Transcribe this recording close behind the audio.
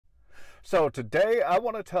So today I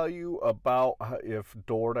want to tell you about if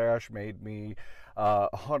DoorDash made me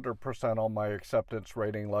 100% on my acceptance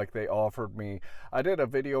rating like they offered me. I did a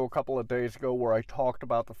video a couple of days ago where I talked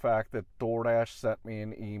about the fact that DoorDash sent me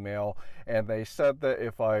an email and they said that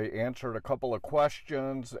if I answered a couple of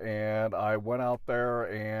questions and I went out there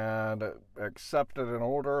and accepted an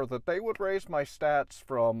order that they would raise my stats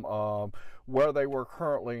from where they were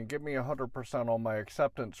currently and give me 100% on my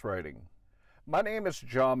acceptance rating. My name is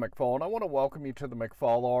John McFall, and I want to welcome you to the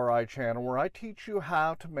McFallRI channel, where I teach you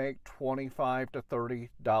how to make $25 to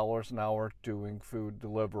 $30 an hour doing food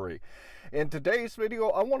delivery. In today's video,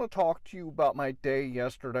 I want to talk to you about my day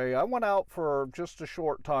yesterday. I went out for just a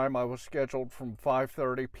short time. I was scheduled from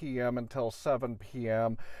 5:30 p.m. until 7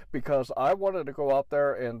 p.m. because I wanted to go out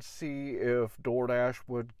there and see if DoorDash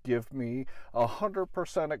would give me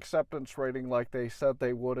 100% acceptance rating like they said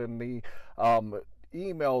they would in the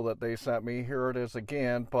email that they sent me. Here it is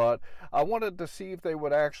again, but I wanted to see if they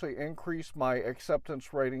would actually increase my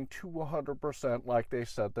acceptance rating to 100% like they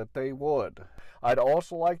said that they would. I'd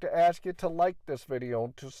also like to ask you to like this video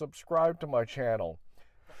and to subscribe to my channel.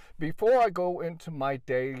 Before I go into my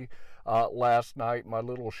day last night, my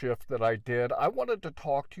little shift that I did, I wanted to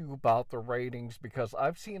talk to you about the ratings because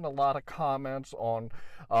I've seen a lot of comments on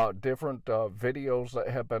different videos that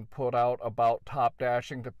have been put out about top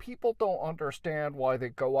dashing. The people don't understand why they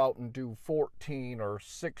go out and do 14 or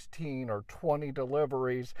 16 or 20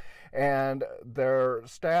 deliveries and their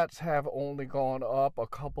stats have only gone up a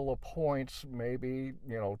couple of points, maybe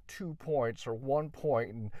 2 points or 1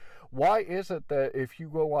 point. And why is it that if you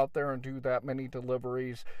go out there and do that many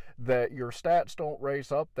deliveries that your stats don't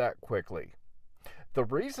raise up that quickly? The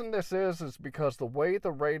reason this is because the way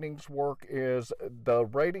the ratings work is the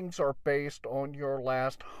ratings are based on your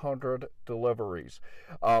last 100 deliveries.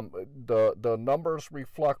 The numbers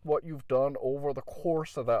reflect what you've done over the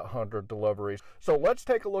course of that 100 deliveries. So let's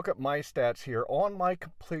take a look at my stats here. On my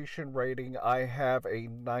completion rating, I have a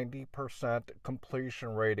 90%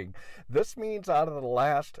 completion rating. This means out of the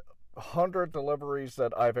last 100 deliveries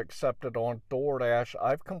that I've accepted on DoorDash,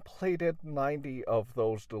 I've completed 90 of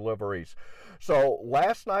those deliveries. So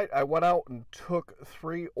last night I went out and took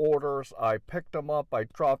 3 orders. I picked them up, I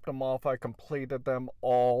dropped them off, I completed them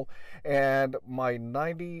all, and my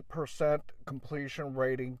 90% completion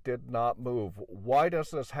rating did not move. Why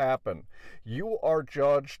does this happen? You are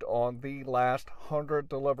judged on the last 100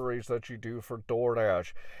 deliveries that you do for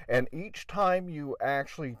DoorDash, and each time you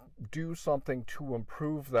actually do something to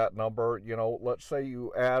improve that number, let's say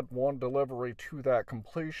you add 1 delivery to that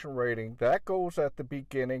completion rating, that goes at the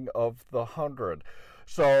beginning of the 100.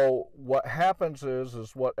 So what happens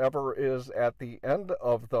is whatever is at the end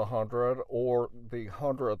of the 100 or the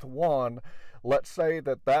 100th one, let's say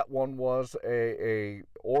that one was a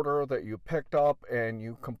order that you picked up and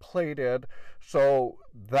you completed, so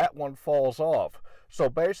that one falls off. So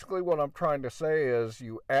basically what I'm trying to say is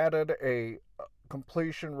you added a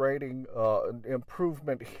completion rating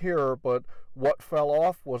improvement here, but what fell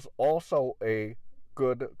off was also a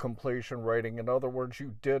good completion rating. In other words,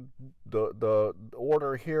 you did the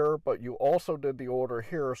order here, but you also did the order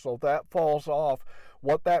here, so that falls off.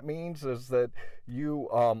 What that means is that you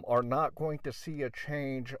are not going to see a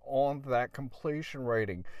change on that completion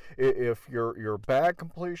rating. If your bad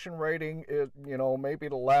completion rating is, maybe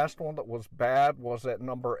the last one that was bad was at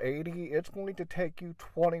number 80, it's going to take you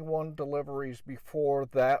 21 deliveries before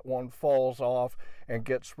that one falls off and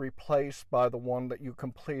gets replaced by the one that you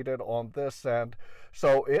completed on this end.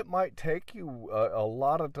 So it might take you a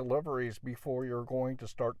lot of deliveries before you're going to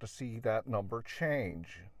start to see that number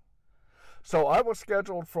change. So I was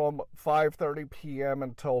scheduled from 5:30 p.m.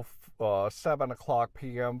 until 7 o'clock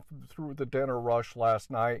p.m. through the dinner rush last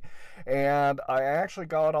night, and I actually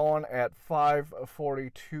got on at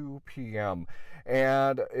 5:42 p.m.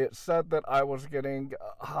 and it said that I was getting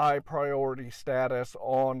high priority status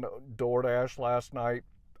on DoorDash last night.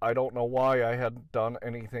 I don't know why. I hadn't done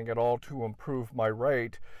anything at all to improve my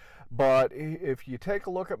rate. But if you take a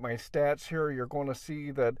look at my stats here, you're going to see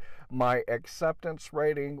that my acceptance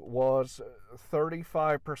rating was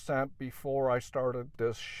 35% before I started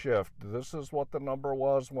this shift. This is what the number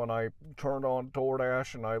was when I turned on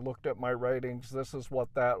DoorDash and I looked at my ratings. This is what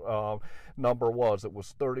that number was. It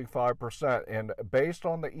was 35%. And based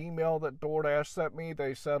on the email that DoorDash sent me,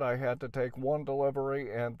 they said I had to take 1 delivery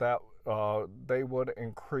and that they would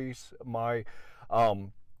increase my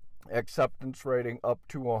acceptance rating up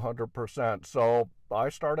to 100%. So I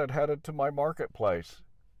started headed to my marketplace.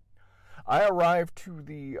 I arrived to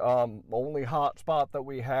the only hot spot that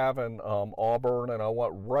we have in Auburn, and I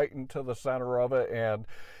went right into the center of it, and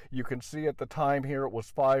you can see at the time here it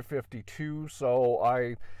was 5:52, so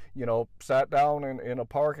I you know, sat down in a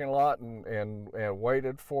parking lot and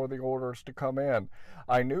waited for the orders to come in.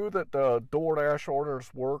 I knew that the DoorDash orders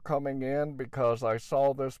were coming in because I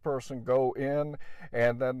saw this person go in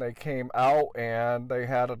and then they came out and they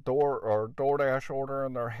had a DoorDash order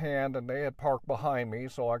in their hand and they had parked behind me,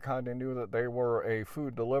 so I kind of knew that they were a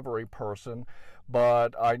food delivery person.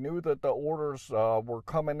 But I knew that the orders were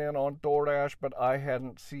coming in on DoorDash, but I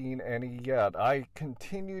hadn't seen any yet. I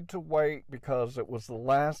continued to wait because it was the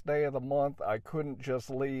last day of the month. I couldn't just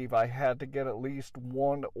leave. I had to get at least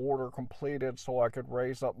one order completed so I could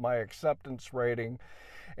raise up my acceptance rating.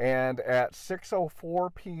 And at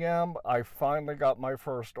 6:04 p.m., I finally got my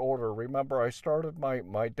first order. Remember, I started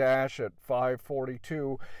my dash at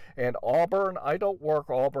 5:42, and Auburn, I don't work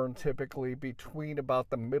Auburn typically between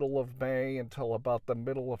about the middle of May until about the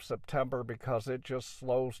middle of September because it just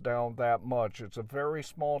slows down that much. It's a very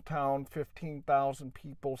small town, 15,000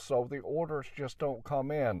 people, so the orders just don't come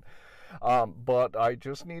in. But I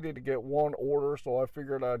just needed to get one order, so I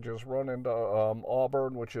figured I'd just run into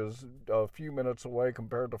Auburn, which is a few minutes away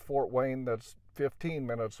compared to Fort Wayne, that's 15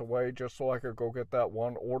 minutes away, just so I could go get that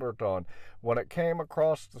one order done. When it came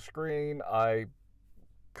across the screen, I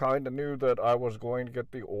kind of knew that I was going to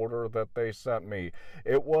get the order that they sent me.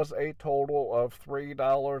 It was a total of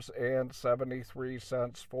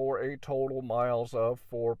 $3.73 for a total miles of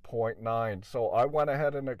 4.9. So I went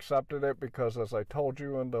ahead and accepted it because, as I told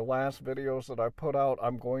you in the last videos that I put out,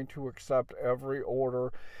 I'm going to accept every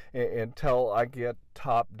order until I get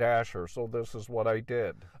top dasher. So this is what I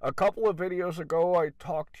did. A couple of videos ago, I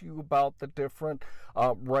talked to you about the different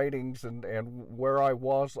ratings and where I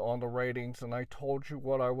was on the ratings, and I told you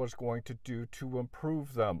what I was going to do to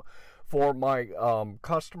improve them. For my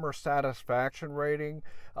customer satisfaction rating,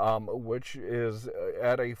 which is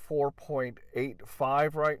at a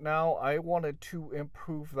 4.85 right now, I wanted to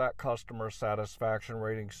improve that customer satisfaction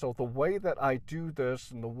rating. So the way that I do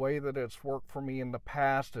this and the way that it's worked for me in the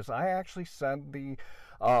past is I actually send the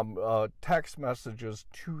text messages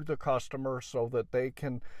to the customer so that they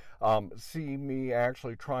can see me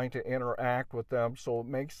actually trying to interact with them, so it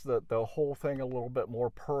makes the whole thing a little bit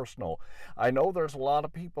more personal. I know there's a lot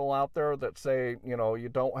of people out there that say, you know, you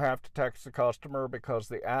don't have to text the customer because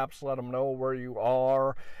the apps let them know where you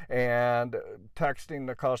are, and texting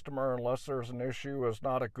the customer unless there's an issue is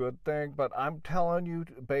not a good thing. But I'm telling you,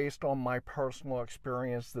 based on my personal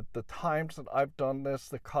experience, that the times that I've done this,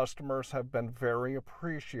 the customers have been very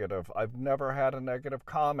appreciative. I've never had a negative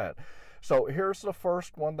comment. So here's the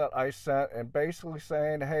first one that I sent, and basically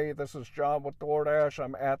saying, hey, this is John with DoorDash.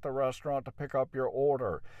 I'm at the restaurant to pick up your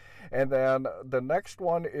order. And then the next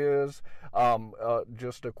one is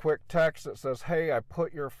just a quick text that says, hey, I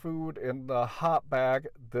put your food in the hot bag.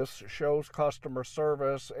 This shows customer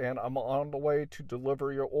service, and I'm on the way to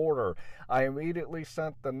deliver your order. I immediately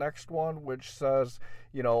sent the next one, which says,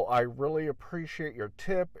 you know, I really appreciate your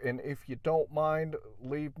tip, and if you don't mind,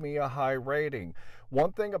 leave me a high rating.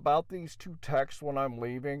 One thing about these two texts when I'm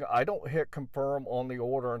leaving, I don't hit confirm on the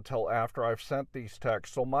order until after I've sent these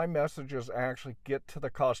texts. So my messages actually get to the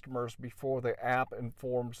customers before the app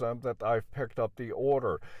informs them that I've picked up the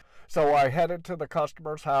order. So I headed to the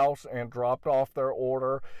customer's house and dropped off their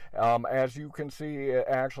order. As you can see, it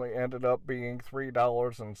actually ended up being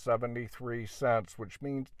 $3.73, which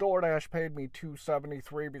means DoorDash paid me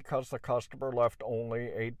 $2.73 because the customer left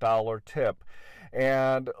only a $1 tip.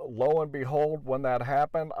 And lo and behold, when that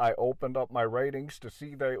happened, I opened up my ratings to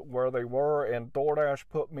see where they were, and DoorDash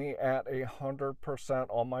put me at 100%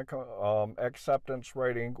 on my acceptance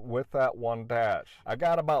rating with that one dash. I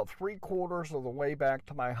got about 3/4 of the way back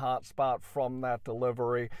to my hotspot from that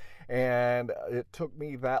delivery, and it took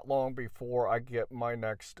me that long before I get my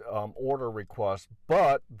next order request.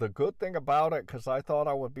 But the good thing about it, because I thought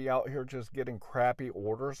I would be out here just getting crappy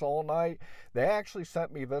orders all night, they actually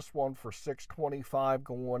sent me this one for $6.25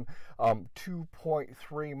 going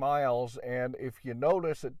 2.3 miles. And if you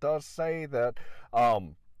notice, it does say that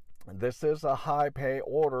this is a high pay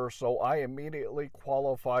order, so I immediately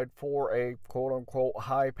qualified for a quote-unquote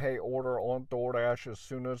high pay order on DoorDash as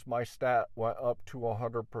soon as my stat went up to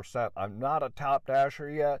 100%. I'm not a top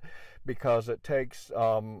dasher yet because it takes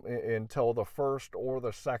until the 1st or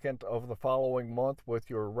the 2nd of the following month with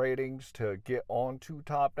your ratings to get on to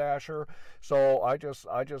top dasher. So I just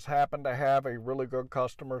happen to have a really good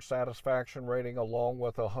customer satisfaction rating along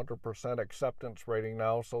with a 100% acceptance rating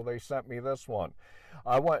now, so they sent me this one.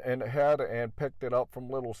 I went ahead and picked it up from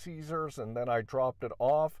Little Caesars, and then I dropped it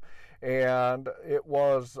off, and it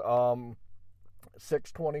was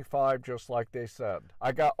 625, just like they said.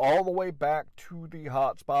 I got all the way back to the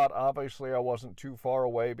hotspot. Obviously, I wasn't too far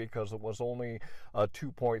away because it was only a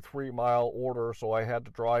 2.3 mile order, so I had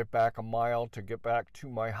to drive back a mile to get back to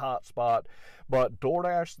my hotspot. But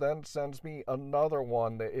DoorDash then sends me another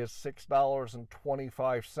one that is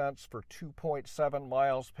 $6.25 for 2.7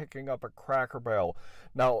 miles, picking up at Cracker Barrel.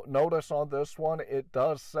 Now, notice on this one, it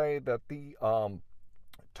does say that the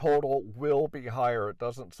total will be higher. It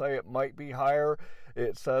doesn't say it might be higher.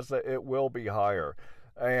 It says that it will be higher.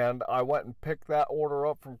 And I went and picked that order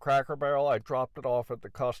up from Cracker Barrel. I dropped it off at the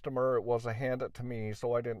customer. It was a hand it to me,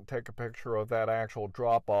 so I didn't take a picture of that actual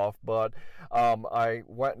drop off. But I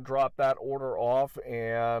went and dropped that order off,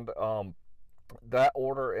 and that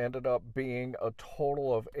order ended up being a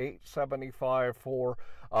total of $8.75 for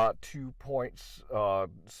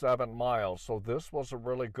 2.7 miles. So this was a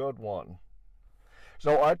really good one.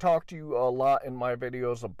 So I talk to you a lot in my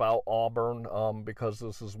videos about Auburn because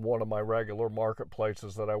this is one of my regular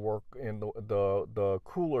marketplaces that I work in the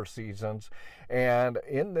cooler seasons. And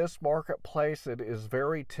in this marketplace, it is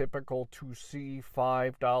very typical to see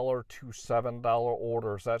 $5 to $7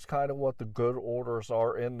 orders. That's kind of what the good orders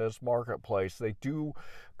are in this marketplace. They do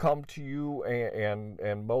come to you,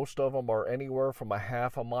 and most of them are anywhere from a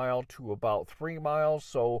half a mile to about 3 miles.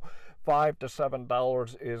 So $5 to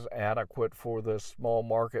 $7 is adequate for this small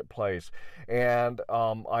marketplace. And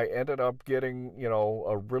I ended up getting, you know,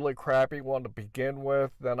 a really crappy one to begin with.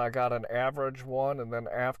 Then I got an average one, and then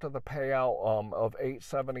after the payout of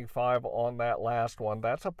 $8.75 on that last one,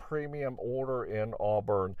 that's a premium order in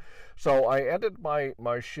Auburn. So I ended my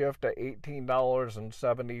shift at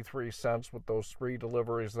 $18.73 with those 3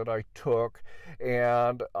 deliveries that I took,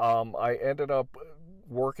 and I ended up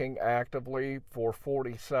working actively for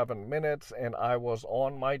 47 minutes, and I was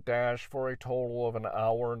on my dash for a total of 1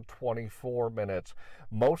 hour and 24 minutes.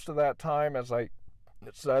 Most of that time, as I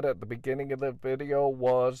said at the beginning of the video,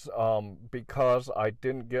 was because I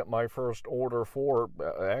didn't get my first order for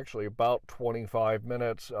actually about 25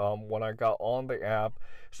 minutes when I got on the app.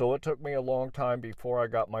 So it took me a long time before I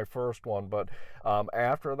got my first one. But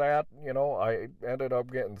after that, you know, I ended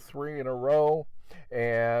up getting 3 in a row,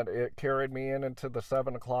 and it carried me into the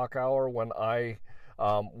 7 o'clock hour when I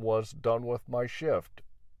was done with my shift.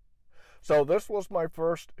 So this was my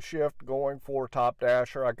first shift going for Top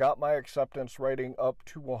Dasher. I got my acceptance rating up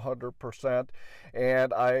to 100%,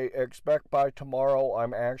 and I expect by tomorrow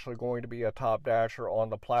I'm actually going to be a Top Dasher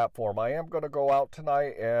on the platform. I am going to go out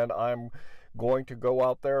tonight, and I'm going to go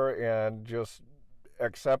out there and just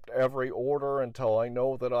accept every order until I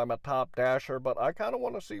know that I'm a Top Dasher. But I kind of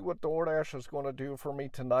want to see what DoorDash is going to do for me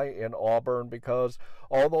tonight in Auburn, because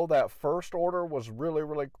although that first order was really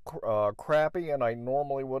crappy and I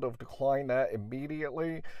normally would have declined that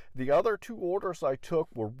immediately, the other 2 orders I took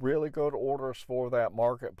were really good orders for that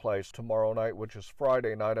marketplace. Tomorrow night, which is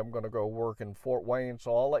Friday night, I'm going to go work in Fort Wayne,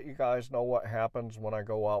 so I'll let you guys know what happens when I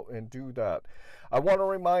go out and do that. I want to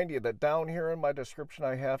remind you that down here in my description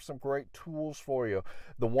I have some great tools for you.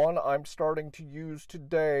 The one I'm starting to use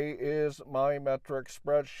today is my metric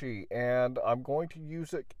spreadsheet, and I'm going to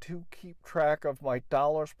use it to keep track of my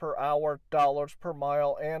dollars per hour, dollars per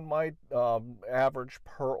mile, and my average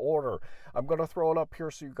per order. I'm going to throw it up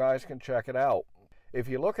here so you guys can check it out. If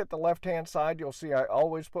you look at the left-hand side, you'll see I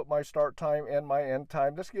always put my start time and my end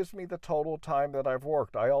time. This gives me the total time that I've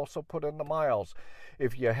worked. I also put in the miles.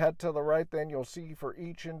 If you head to the right, then you'll see for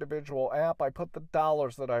each individual app, I put the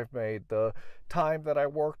dollars that I've made, the time that I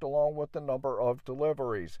worked, along with the number of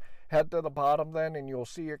deliveries. Head to the bottom then, and you'll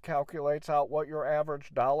see it calculates out what your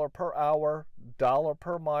average dollar per hour, dollar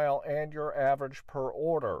per mile, and your average per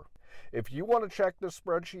order. If you want to check this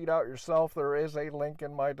spreadsheet out yourself, there is a link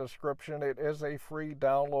in my description. It is a free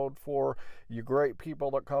download for you great people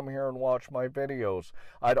that come here and watch my videos.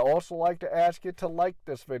 I'd also like to ask you to like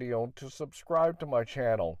this video and to subscribe to my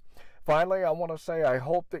channel. Finally, I want to say I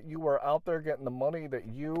hope that you are out there getting the money that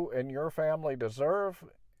you and your family deserve.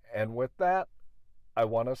 And with that, I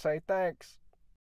want to say thanks.